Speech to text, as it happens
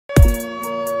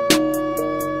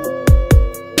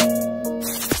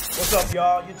What's up,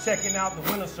 y'all? You're checking out the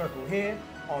Winner Circle here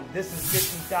on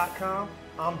ThisIs50.com.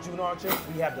 I'm June Archer.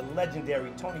 We have the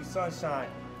legendary Tony Sunshine,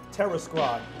 Terror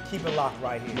Squad. Keep it locked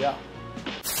right here. Yeah.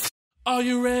 Are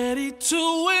you ready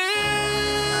to win?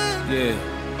 Yeah.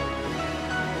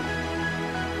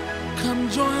 Come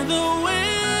join the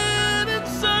winning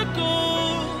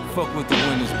circle. Fuck with the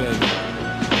winners, baby.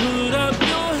 Put up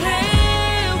your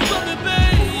hands for me,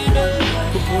 baby.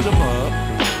 Put them up.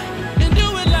 And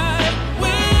do it like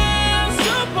we're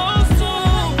supposed to.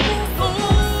 Ooh.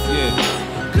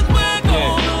 Yeah. 'Cause we're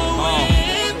gonna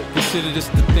win. Consider this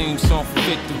the theme song for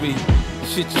victory. The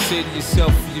shit you say to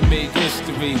yourself when you made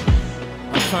history.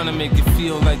 I'm trying to make it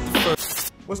feel like the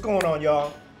first. What's going on,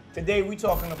 y'all? Today we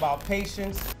talking about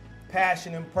patience,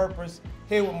 passion, and purpose.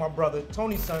 Here with my brother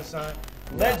Tony Sunshine,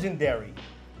 legendary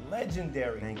Thank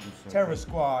you, sir. Terror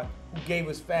Squad, who gave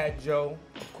us Fat Joe,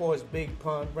 of course Big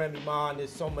Pun, Remy Ma, and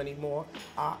there's so many more.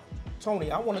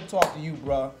 Tony, I want to talk to you,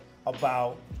 bruh,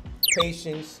 about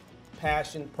patience,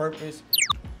 passion, purpose.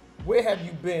 Where have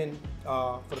you been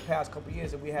for the past couple of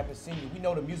years that we haven't seen you? We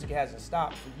know the music hasn't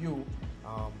stopped for you,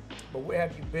 but where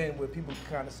have you been where people can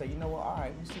kind of say, you know what, all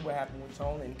right, we see what happened with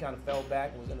Tony, and he kind of fell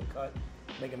back and was in the cut,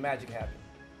 making magic happen?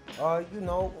 You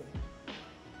know,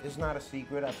 it's not a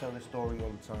secret. I tell this story all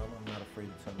the time. I'm not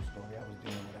afraid to tell the story. I was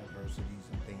dealing with adversities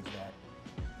and things that,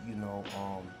 you know,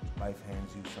 life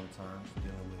hands you sometimes,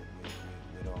 dealing with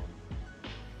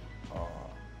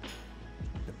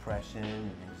depression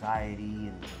and anxiety,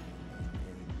 and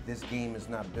this game is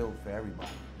not built for everybody.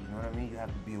 You know what I mean? You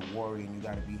have to be a warrior, and you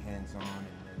got to be hands-on,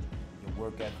 and your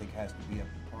work ethic has to be up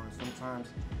to par. And sometimes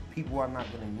people are not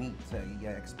going to meet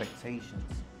your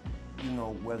expectations, you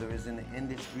know, whether it's in the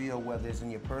industry or whether it's in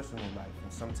your personal life.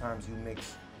 And sometimes you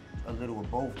mix a little of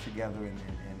both together,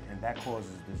 and that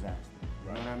causes disaster.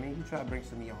 You know what I mean? You try to bring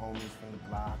some of your homies from the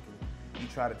block, and you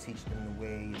try to teach them the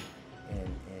way, and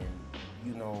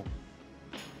you know,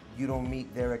 you don't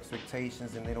meet their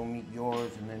expectations and they don't meet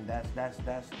yours, and then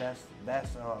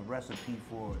that's a recipe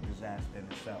for disaster in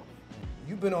itself.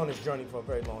 You've been on this journey for a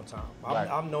very long time. Right.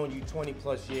 I've known you 20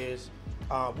 plus years.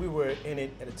 We were in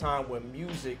it at a time where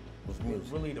music was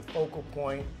really the focal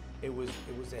point. It was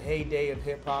the heyday of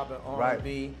hip hop and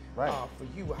R&B. Right. For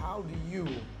you, how do you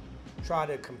try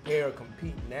to compare or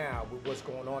compete now with what's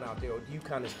going on out there? Or do you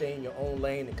kind of stay in your own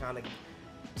lane and kind of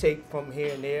take from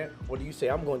here and there? Or do you say,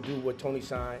 I'm going to do what Tony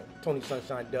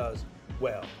Sunshine does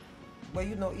well? Well,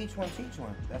 you know, each one teach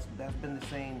one. That's been the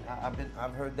same.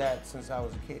 I've heard that since I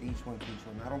was a kid. Each one teach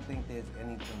one. I don't think there's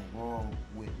anything wrong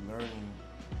with learning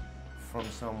from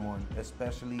someone,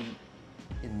 especially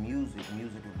in music.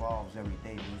 Music evolves every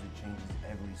day. Music changes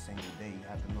every single day. You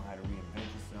have to know how to reinvent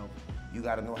yourself. You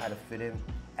got to know how to fit in.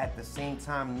 At the same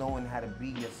time, knowing how to be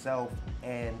yourself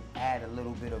and add a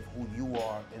little bit of who you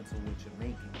are into what you're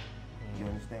making. You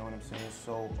understand what I'm saying?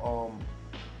 So,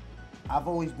 I've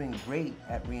always been great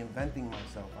at reinventing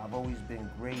myself. I've always been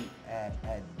great at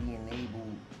being able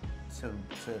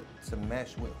to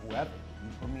mesh with whoever. You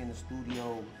put me in the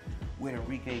studio with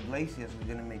Enrique Iglesias, we're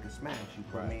gonna make a smash. You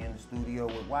put me in the studio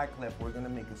with Wyclef, we're gonna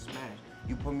make a smash.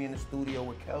 You put me in the studio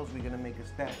with Kels, we're gonna make a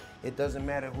smash. It doesn't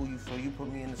matter who you, so you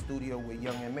put me in the studio with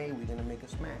Young M.A., we're gonna make a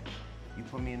smash. You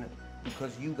put me in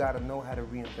because you gotta know how to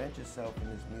reinvent yourself in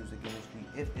this music industry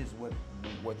if it's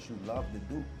what you love to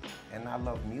do. And I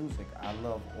love music. I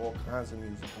love all kinds of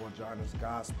music, all genres,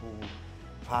 gospel,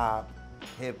 pop,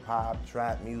 hip hop,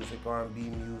 trap music, R&B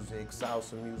music,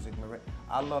 salsa music.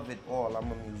 I love it all.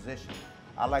 I'm a musician.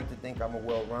 I like to think I'm a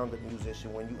well-rounded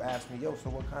musician. When you ask me, yo,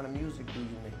 so what kind of music do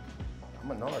you make?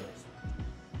 I'm an artist.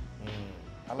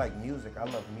 I like music. I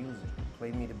love music.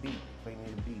 Play me the beat. Play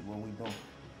me the beat. What we doing?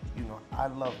 You know, I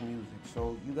love music.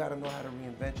 So you got to know how to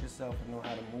reinvent yourself and know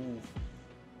how to move,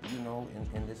 you know,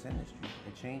 in this industry.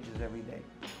 It changes every day.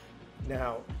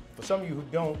 Now, for some of you who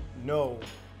don't know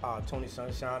Tony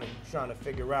Sunshine and you're trying to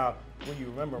figure out where you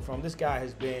remember him from, this guy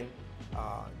has been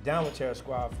down with Terror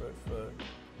Squad for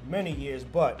many years,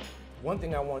 but one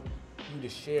thing I want you to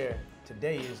share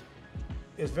today is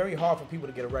it's very hard for people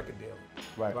to get a record deal.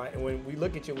 Right? And when we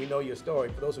look at you, we know your story.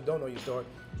 For those who don't know your story,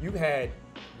 you've had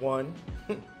 1,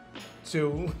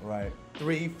 2,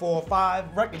 3, 4,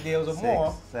 5 record deals or 6,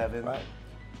 more. 7. Right?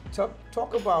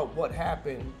 Talk about what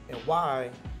happened and why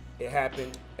it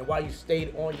happened and why you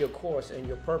stayed on your course and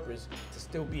your purpose to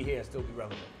still be here and still be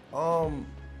relevant.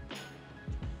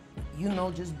 You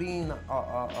know, just being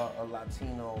a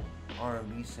Latino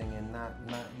R&B singer, not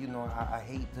you know, I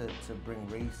hate to bring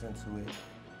race into it,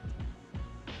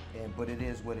 but it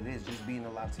is what it is. Just being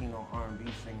a Latino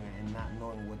R&B singer and not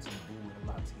knowing what to do with a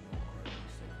Latino R&B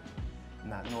singer,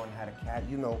 not knowing how to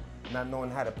not knowing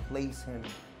how to place him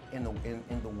in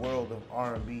the world of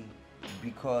R&B,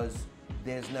 because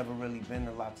there's never really been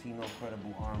a Latino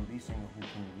credible R&B singer who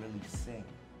can really sing.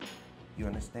 You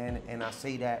understand? And I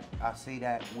say that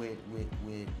with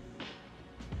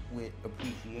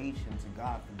appreciation to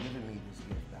God for giving me this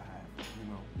gift I have, you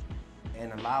know,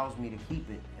 and allows me to keep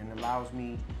it and allows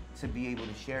me to be able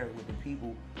to share it with the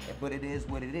people. But it is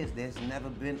what it is. There's never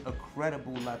been a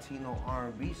credible Latino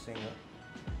R&B singer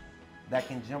that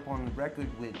can jump on the record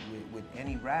with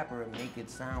any rapper and make it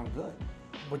sound good.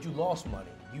 But you lost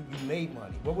money. You made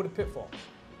money. What were the pitfalls?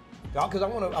 Because I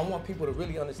want people to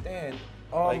really understand.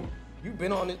 Like, you've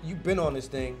been on this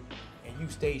thing, and you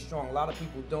stayed strong. A lot of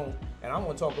people don't, and I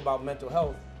want to talk about mental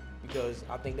health because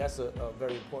I think that's a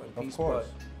very important piece. Of course.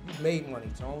 But you made money,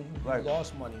 Tone. You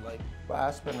lost money, like. But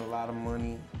I spent a lot of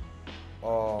money.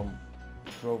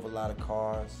 Drove a lot of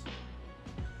cars.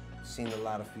 Seen a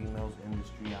lot of females in the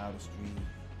street, out of the street.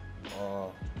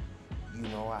 You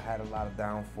know, I had a lot of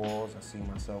downfalls. I see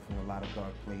myself in a lot of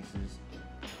dark places.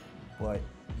 But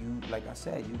you, like I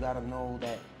said, you gotta know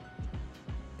that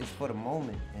it's for the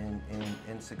moment,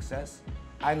 and success.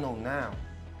 I know now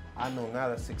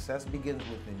that success begins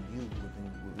within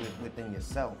you, within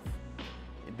yourself.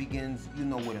 It begins, you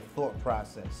know, with a thought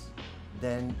process.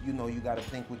 Then, you know, you gotta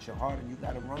think with your heart and you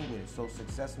gotta run with it. So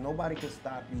success, nobody can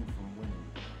stop you from winning.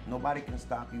 Nobody can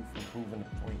stop you from proving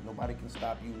a point. Nobody can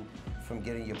stop you from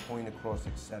getting your point across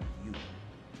except you.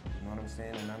 You know what I'm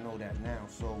saying? And I know that now.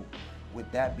 So with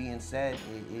that being said,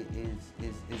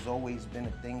 it's always been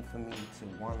a thing for me to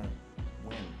want to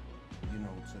win, you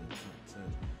know,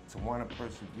 to want to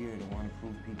persevere, to want to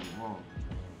prove people wrong.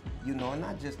 You know, and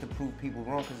not just to prove people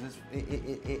wrong, because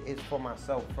it's for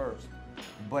myself first.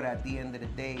 But at the end of the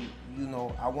day, you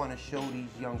know, I want to show these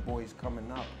young boys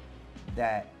coming up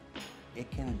that it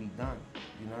can be done.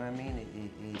 You know what I mean?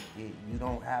 You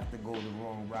don't have to go the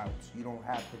wrong routes. You don't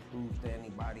have to prove to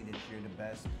anybody that you're the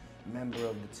best member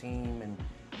of the team, and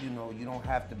you know, you don't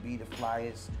have to be the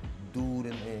flyest dude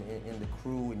in the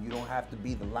crew, and you don't have to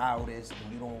be the loudest,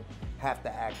 and you don't have to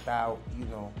act out. You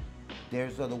know,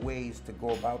 there's other ways to go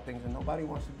about things, and nobody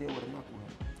wants to deal with a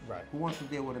knucklehead. Right. Who wants to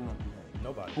deal with a knucklehead?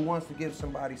 Nobody. Who wants to give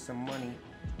somebody some money,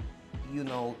 you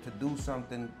know, to do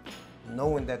something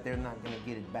knowing that they're not going to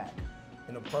get it back?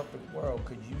 In a perfect world,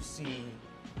 could you see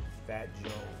Fat Joe,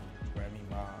 Remy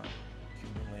Ma,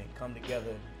 Cuban Link come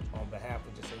together on behalf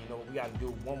of just say, you know what, we got to do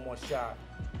one more shot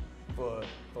for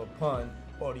Pun?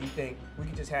 Or do you think we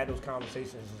could just have those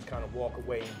conversations and just kind of walk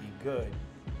away and be good,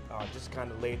 just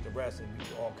kind of lay it to rest, and we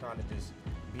can all kind of just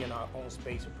be in our own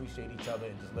space, appreciate each other,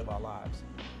 and just live our lives?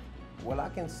 Well, I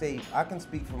can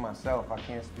speak for myself. I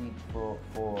can't speak for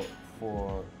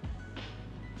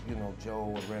you know,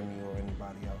 Joe or Remy or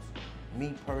anybody else.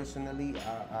 Me personally,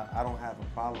 I don't have a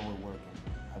problem with working.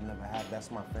 I've never had. That's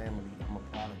my family. I'm a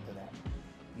product of that.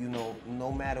 You know,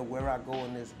 no matter where I go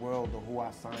in this world or who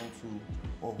I sign to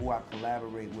or who I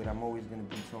collaborate with, I'm always going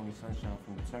to be Tony Sunshine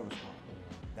from the Terror Squad.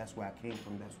 That's where I came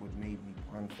from. That's what made me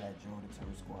Pun, Fat Joe, the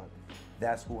Terror Squad.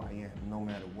 That's who I am, no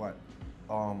matter what.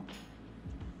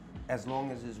 As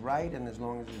long as it's right and as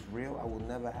long as it's real, I will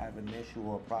never have an issue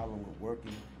or a problem with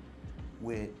working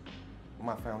with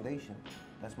my foundation.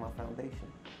 That's my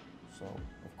foundation. So,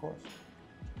 of course,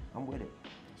 I'm with it.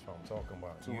 That's what I'm talking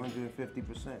about.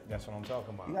 250%. That's what I'm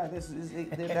talking about. Yeah,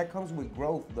 that comes with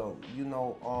growth, though. You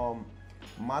know,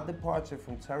 my departure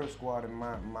from Terror Squad and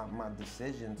my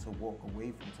decision to walk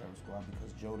away from Terror Squad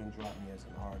because Joe didn't drop me as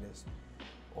an artist,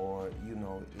 or, you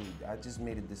know, I just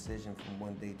made a decision from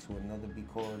one day to another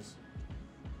because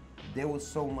there was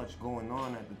so much going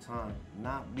on at the time,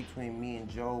 not between me and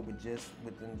Joe, but just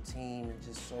within the team, and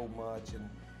just so much. And,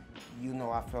 you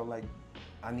know, I felt like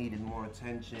I needed more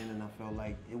attention, and I felt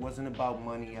like it wasn't about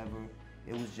money ever.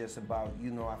 It was just about,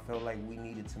 you know, I felt like we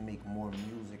needed to make more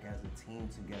music as a team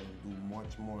together, do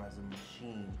much more as a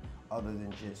machine, other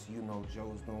than just, you know,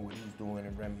 Joe's doing what he's doing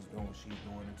and Remy's doing what she's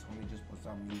doing, and Tony just puts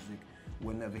out music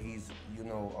whenever he's, you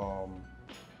know,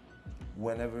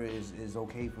 whenever is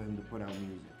okay for him to put out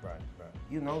music. Right.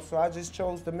 You know, so I just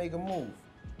chose to make a move.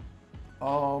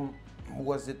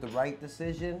 Was it the right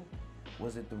decision?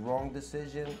 Was it the wrong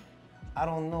decision? I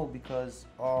don't know, because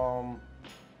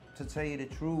to tell you the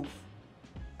truth,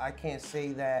 I can't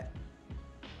say that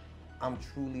I'm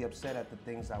truly upset at the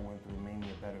things I went through. It made me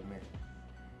a better man.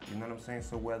 You know what I'm saying?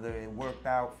 So whether it worked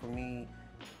out for me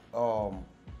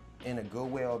in a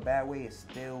good way or a bad way, it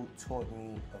still taught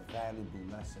me a valuable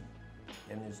lesson.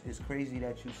 And it's crazy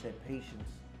that you said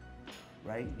patience,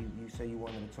 right? You say you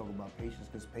wanted to talk about patience,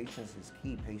 because patience is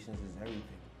key. Patience is everything.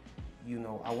 You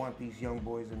know, I want these young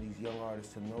boys and these young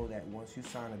artists to know that once you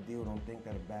sign a deal, don't think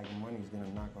that a bag of money is gonna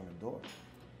knock on the door.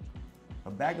 A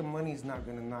bag of money is not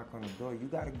gonna knock on the door. You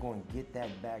gotta go and get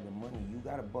that bag of money. You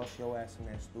gotta bust your ass in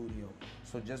that studio.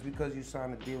 So just because you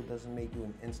sign a deal doesn't make you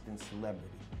an instant celebrity.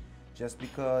 Just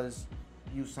because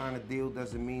you sign a deal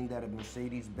doesn't mean that a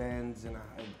Mercedes-Benz and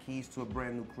keys to a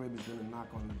brand new crib is gonna knock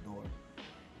on the door.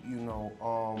 You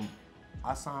know,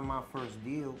 I signed my first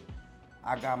deal.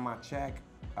 I got my check.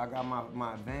 I got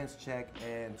my advance check,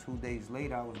 and 2 days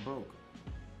later I was broke.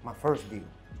 My first deal.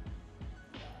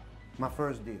 My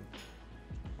first deal.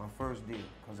 My first deal,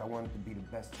 because I wanted to be the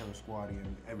best Terror Squad,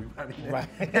 and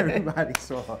everybody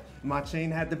saw. My chain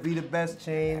had to be the best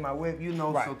chain, my whip, you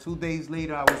know, so 2 days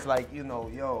later I was like, you know,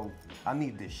 yo, I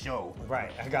need this show.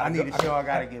 Right. I need a show, I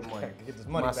gotta get money. Get this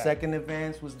money my back. second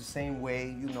advance was the same way,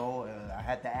 you know, I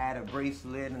had to add a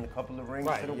bracelet and a couple of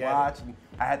rings to the yeah. watch, and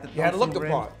I had to throw had to look some the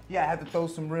rims. part. Yeah, I had to throw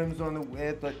some rims on the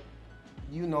whip, but,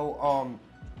 you know,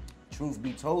 truth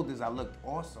be told is I looked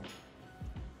awesome.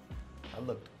 I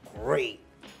looked great.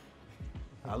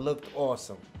 I looked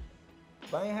awesome.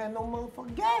 But I ain't had no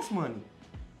motherfucking gas money.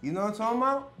 You know what I'm talking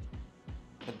about?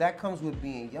 But that comes with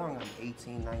being young. I'm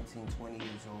 18, 19, 20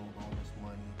 years old, all this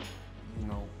money. You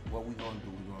know, what we gonna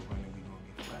do? We gonna run and we gonna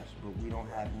get fresh. But we don't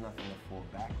have nothing to fall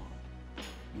back on.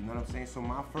 You know what I'm saying? So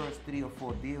my first 3 or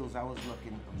 4 deals, I was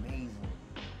looking amazing.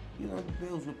 You know, the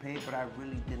bills were paid, but I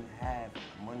really didn't have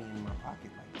money in my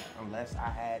pocket like that, unless I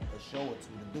had a show or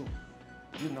two to do.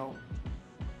 You know.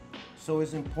 So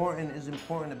it's important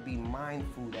to be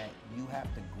mindful that you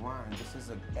have to grind. This is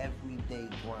an everyday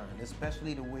grind,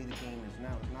 especially the way the game is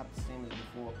now. It's not the same as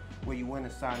before, where you went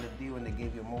and signed a deal and they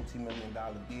gave you a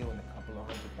multi-million-dollar deal and a couple of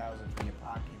 $100,000 for your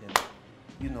pocket, and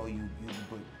you know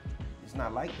but it's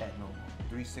not like that no more.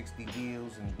 360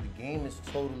 deals, and the game is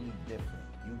totally different.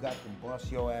 You got to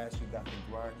bust your ass, you got to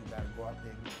grind, you got to go out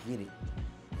there and get it.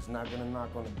 It's not gonna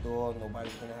knock on the door.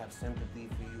 Nobody's gonna have sympathy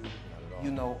for you. You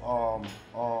know,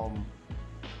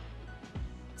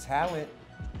 talent,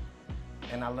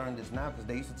 and I learned this now because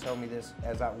they used to tell me this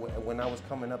when I was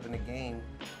coming up in the game,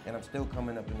 and I'm still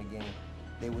coming up in the game.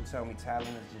 They would tell me talent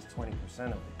is just 20%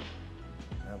 of it.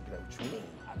 And I'd be like, what you mean?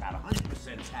 I got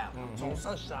 100% talent. It's on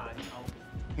sunshine, you know.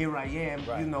 Here I am,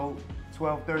 you know,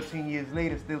 12, 13 years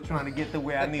later, still trying to get to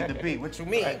where I need to be. What you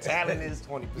mean? Talent is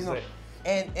 20%. You know,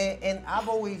 and I've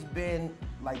always been,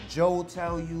 like Joe will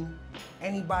tell you,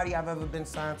 anybody I've ever been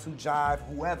signed to, Jive,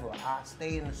 whoever, I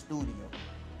stay in the studio.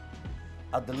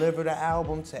 I deliver the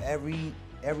album to every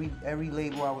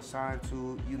label I was signed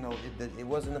to. You know, it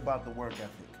wasn't about the work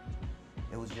ethic.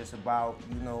 It was just about,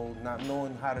 you know, not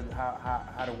knowing how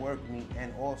to work me,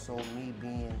 and also me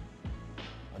being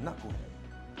a knucklehead.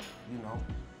 You know,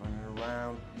 running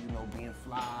around, you know, being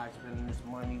fly, spending this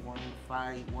money, wanting to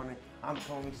fight, I'm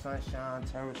Tony Sunshine,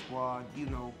 Terror Squad, you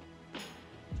know.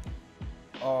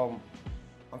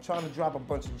 I'm trying to drop a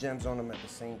bunch of gems on them at the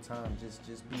same time.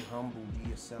 Just be humble, be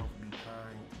yourself, be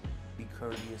kind, be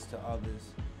courteous to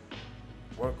others.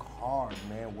 Work hard,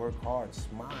 man, work hard,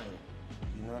 smile.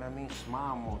 You know what I mean?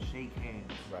 Smile more, shake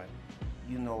hands. Right.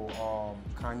 You know,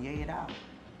 Kanye it out,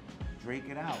 Drake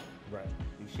it out. Right.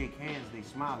 They shake hands, they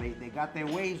smile. They got their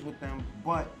ways with them,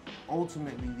 but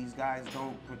ultimately these guys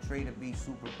don't portray to be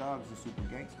super thugs and super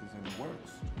gangsters, and it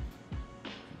works.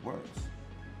 It works.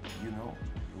 You know,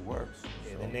 it works.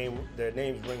 Yeah, so. their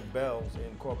names ring bells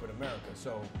in corporate America,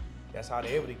 so that's how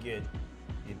they're able to get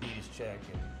the Adidas check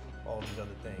and all these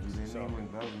other things. Their name ring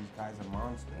bells. These guys are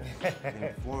monsters.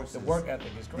 They're forces. The work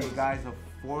ethic is crazy. These guys are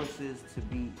forces to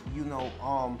be. You know,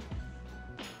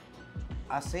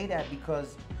 I say that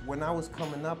because when I was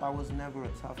coming up, I was never a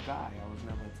tough guy. I was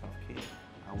never a tough kid.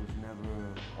 I was never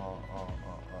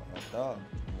a thug.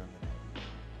 None of that.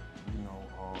 You know,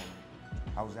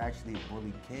 I was actually a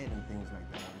bullied kid and things like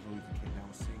that. I was always a kid that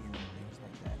was singing and things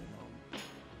like that.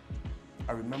 And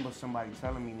I remember somebody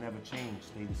telling me, never change,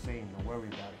 stay the same, don't worry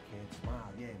about it, kid.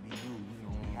 Smile, yeah, be you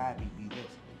know, be happy, be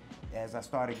this. As I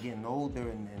started getting older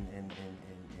and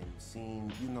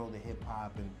seeing, you know, the hip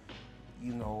hop and,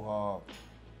 you know,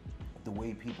 the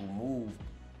way people moved,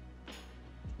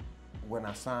 when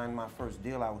I signed my first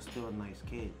deal, I was still a nice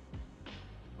kid.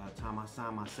 By the time I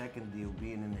signed my second deal,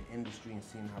 being in the industry and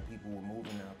seeing how people were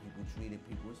moving, how people treated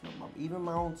people, even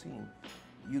my own team,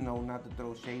 you know, not to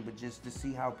throw shade, but just to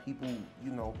see how people,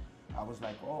 you know, I was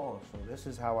like, oh, so this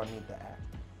is how I need to act.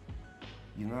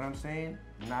 You know what I'm saying?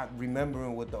 Not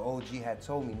remembering what the OG had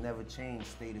told me, never change,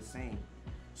 stay the same.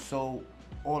 So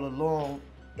all along,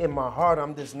 in my heart,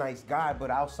 I'm this nice guy,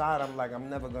 but outside, I'm like, I'm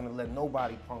never gonna let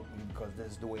nobody punk me because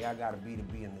this is the way I gotta be to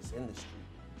be in this industry.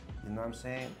 You know what I'm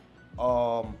saying?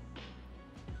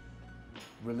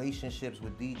 Relationships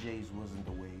with DJs wasn't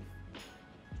the wave.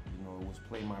 You know, it was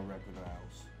play my record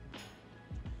house.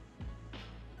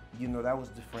 you know, that was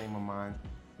the frame of mind.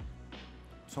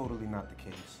 Totally not the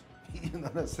case. You know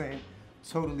what I'm saying?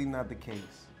 Totally not the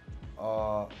case.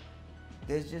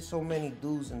 There's just so many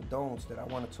do's and don'ts that I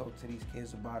want to talk to these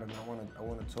kids about, and I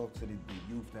want to talk to the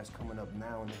youth that's coming up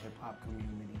now in the hip hop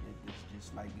community. That's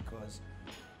just like, because,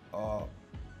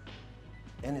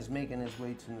 and it's making its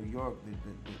way to New York.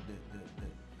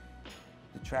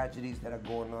 The tragedies that are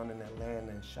going on in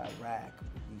Atlanta and Chirac,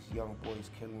 these young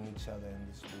boys killing each other, and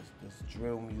this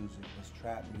drill music, this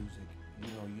trap music.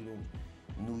 You know,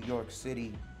 New York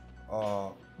City.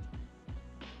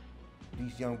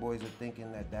 These young boys are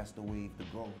thinking that that's the wave to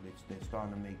go. They're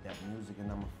starting to make that music, and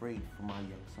I'm afraid for my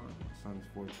young son. My son's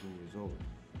 14 years old.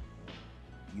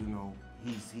 You know,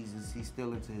 he's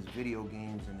still into his video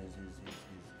games and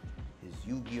his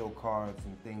Yu-Gi-Oh cards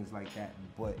and things like that.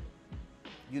 But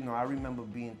you know, I remember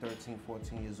being 13,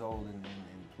 14 years old and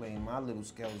playing my little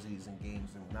Skelzies and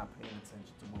games and not paying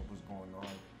attention to what was going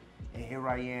on. And here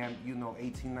I am, you know,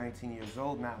 18, 19 years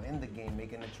old now in the game,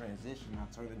 making a transition. I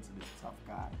turned into this tough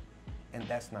guy. And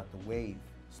that's not the wave.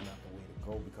 It's not the way to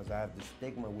go, because I have the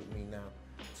stigma with me now.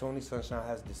 Tony Sunshine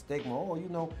has the stigma. Oh, you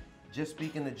know, just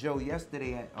speaking to Joe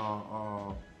yesterday at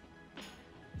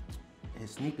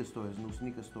his sneaker store, his new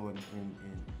sneaker store in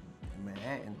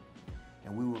Manhattan,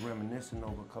 and we were reminiscing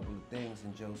over a couple of things,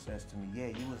 and Joe says to me,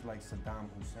 yeah, you was like Saddam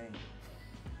Hussein.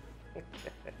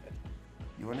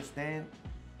 You understand?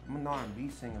 I'm an R&B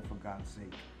singer, for God's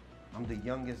sake. I'm the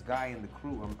youngest guy in the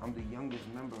crew. I'm the youngest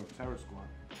member of Terror Squad.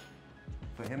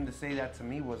 For him to say that to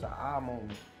me was an aha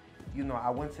moment. You know, I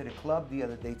went to the club the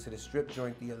other day, to the strip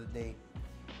joint the other day,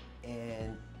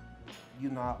 and, you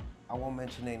know, I won't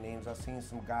mention their names. I've seen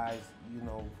some guys, you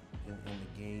know, in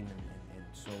the game, and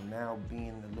so now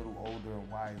being a little older and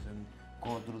wiser and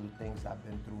going through the things I've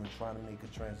been through and trying to make a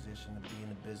transition to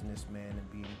being a businessman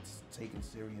and being taken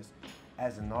serious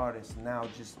as an artist, now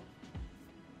just,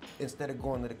 instead of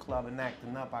going to the club and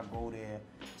acting up, I go there,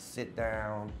 sit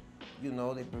down, you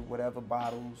know, they bring whatever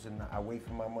bottles, and I wait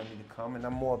for my money to come, and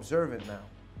I'm more observant now.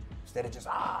 Instead of just,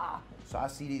 So I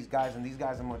see these guys, and these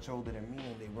guys are much older than me,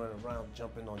 and they run around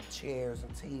jumping on chairs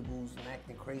and tables and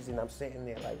acting crazy, and I'm sitting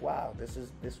there like, wow, this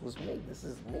was me, this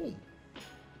is me.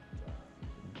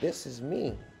 This is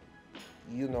me,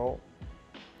 you know?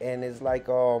 And it's like,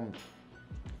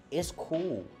 it's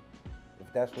cool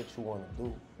if that's what you want to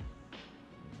do.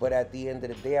 But at the end of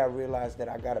the day, I realized that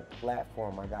I got a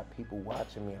platform. I got people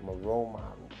watching me. I'm a role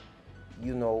model,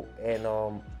 you know,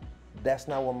 and that's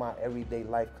not what my everyday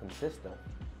life consists of.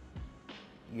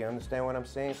 You understand what I'm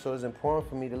saying? So it's important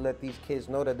for me to let these kids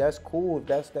know that that's cool. If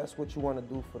that's what you want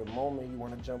to do for the moment, you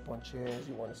want to jump on chairs,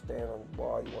 you want to stand on the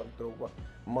bar, you want to throw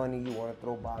money, you want to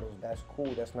throw bottles, that's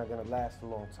cool. That's not going to last a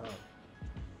long time.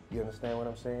 You understand what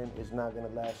I'm saying? It's not going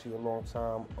to last you a long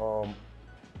time.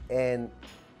 And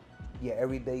yeah,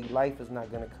 everyday life is not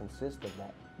going to consist of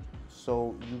that.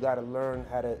 So you got to learn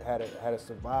how to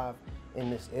survive in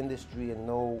this industry and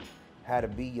know how to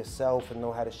be yourself and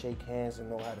know how to shake hands and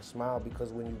know how to smile,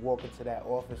 because when you walk into that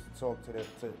office to talk to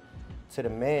the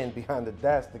man behind the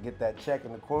desk to get that check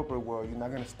in the corporate world, you're not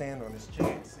going to stand on this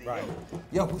chair and say, right.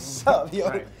 Yo, what's up? Yo,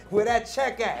 right. Where that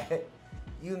check at?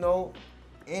 You know,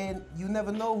 and you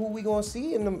never know who we going to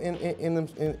see in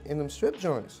them strip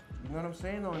joints. You know what I'm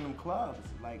saying? Or in them clubs.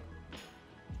 Like,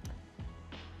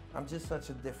 I'm just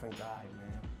such a different guy,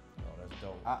 man. Oh, that's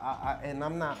dope. And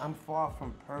I'm far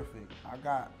from perfect. I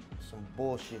got some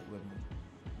bullshit with me,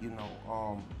 you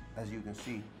know, as you can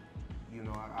see. You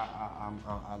know,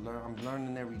 I'm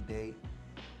learning every day.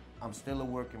 I'm still a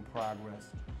work in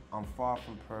progress. I'm far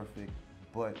from perfect,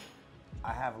 but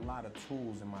I have a lot of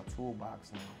tools in my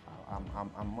toolbox now.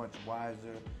 I'm much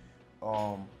wiser,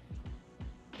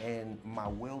 and my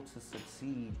will to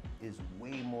succeed is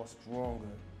way more stronger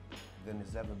than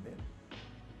it's ever been.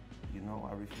 You know,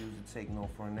 I refuse to take no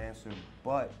for an answer,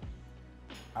 but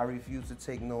I refuse to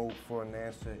take no for an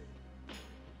answer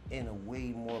in a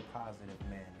way more positive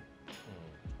manner.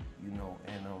 You know,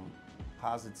 and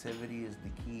positivity is the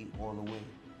key all the way.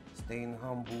 Staying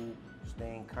humble,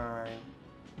 staying kind,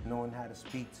 knowing how to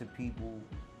speak to people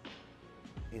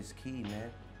is key,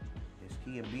 man. It's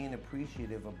key, and being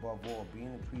appreciative above all,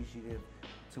 being appreciative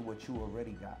to what you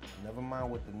already got. Never mind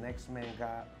what the next man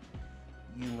got.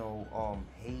 You know,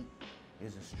 hate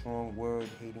is a strong word.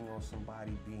 Hating on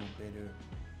somebody, being bitter,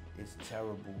 is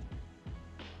terrible.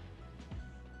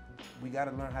 We got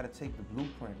to learn how to take the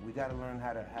blueprint. We got to learn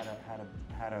how to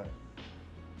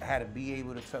be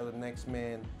able to tell the next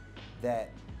man that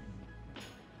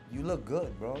you look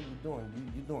good, bro. You're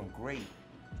doing great,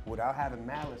 without having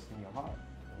malice in your heart.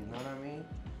 You know what I mean?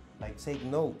 Like, take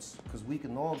notes, because we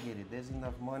can all get it. There's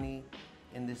enough money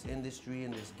in this industry,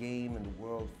 in this game, in the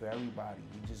world for everybody.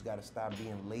 We just gotta stop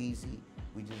being lazy.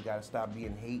 We just gotta stop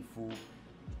being hateful,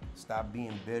 stop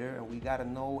being bitter, and we gotta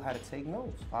know how to take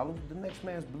notes. Follow the next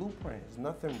man's blueprint. There's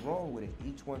nothing wrong with it.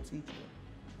 Each one teach one.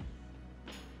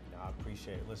 I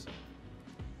appreciate it. Listen,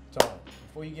 Tone,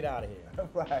 before you get out of here,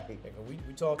 Right.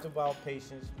 we talked about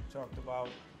patience, we talked about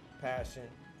passion.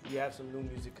 You have some new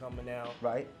music coming out.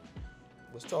 Right.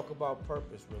 Let's talk about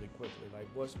purpose really quickly. Like,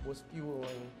 what's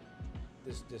fueling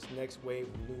this next wave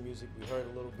of new music? We heard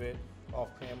a little bit off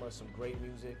camera, some great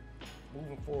music.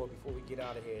 Moving forward, before we get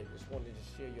out of here, just wanted to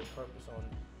share your purpose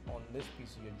on this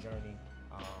piece of your journey,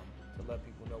 to let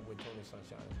people know where Tony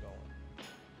Sunshine is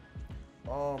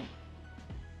going.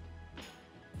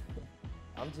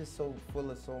 I'm just so full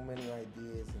of so many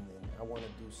ideas, and I want to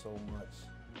do so much,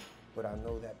 but I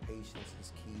know that patience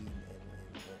is key,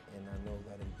 and I know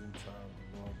that in due time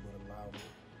the Lord will allow me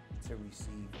to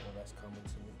receive all that's coming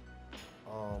to me.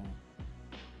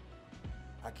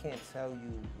 I can't tell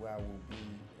you where I will be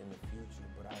in the future,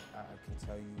 but I can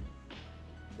tell you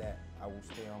that I will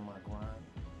stay on my grind.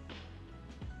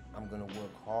 I'm gonna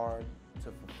work hard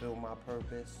to fulfill my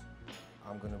purpose.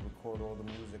 I'm gonna record all the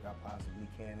music I possibly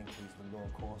can in case the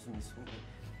Lord calls me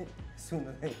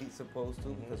sooner than He's supposed to,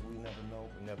 because we never know.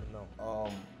 We never know.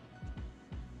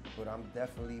 But I'm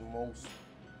definitely most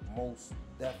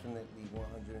definitely 150%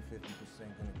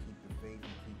 gonna keep the faith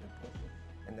and keep it pushing.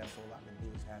 And that's all I can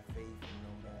do is have faith and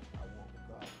know that I walk with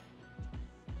God.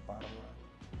 Bottom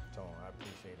line. Tone, I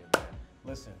appreciate it, man.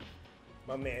 Listen,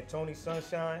 my man Tony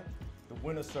Sunshine, the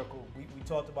Winner Circle. We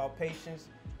talked about patience,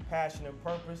 passion, and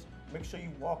purpose. Make sure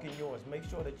you walk in yours. Make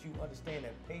sure that you understand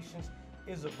that patience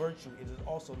is a virtue. It is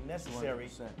also necessary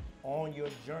 100%. on your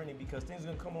journey, because things are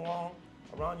gonna come along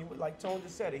around you. Like Tone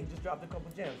just said, he just dropped a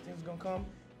couple gems. Things are gonna come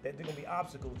that they're gonna be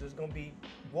obstacles. There's gonna be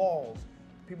walls.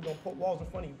 People gonna put walls in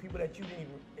front of you. People that you didn't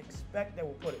even expect that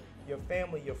will put it. Your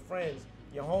family, your friends,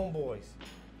 your homeboys,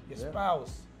 your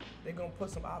spouse. They're gonna put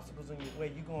some obstacles in your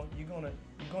way. You're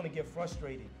gonna get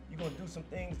frustrated. You're gonna do some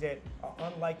things that are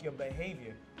unlike your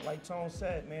behavior. Like Tone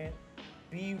said, man,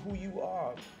 be who you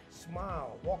are.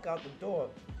 Smile. Walk out the door.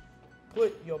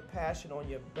 Put your passion on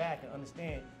your back and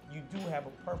understand you do have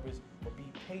a purpose, but be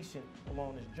patient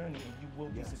along this journey and you will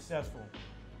be successful.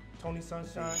 Tony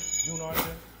Sunshine, June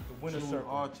Archer, the Winner June Circle.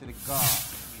 Archer, the God.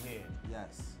 We here.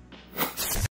 Yes.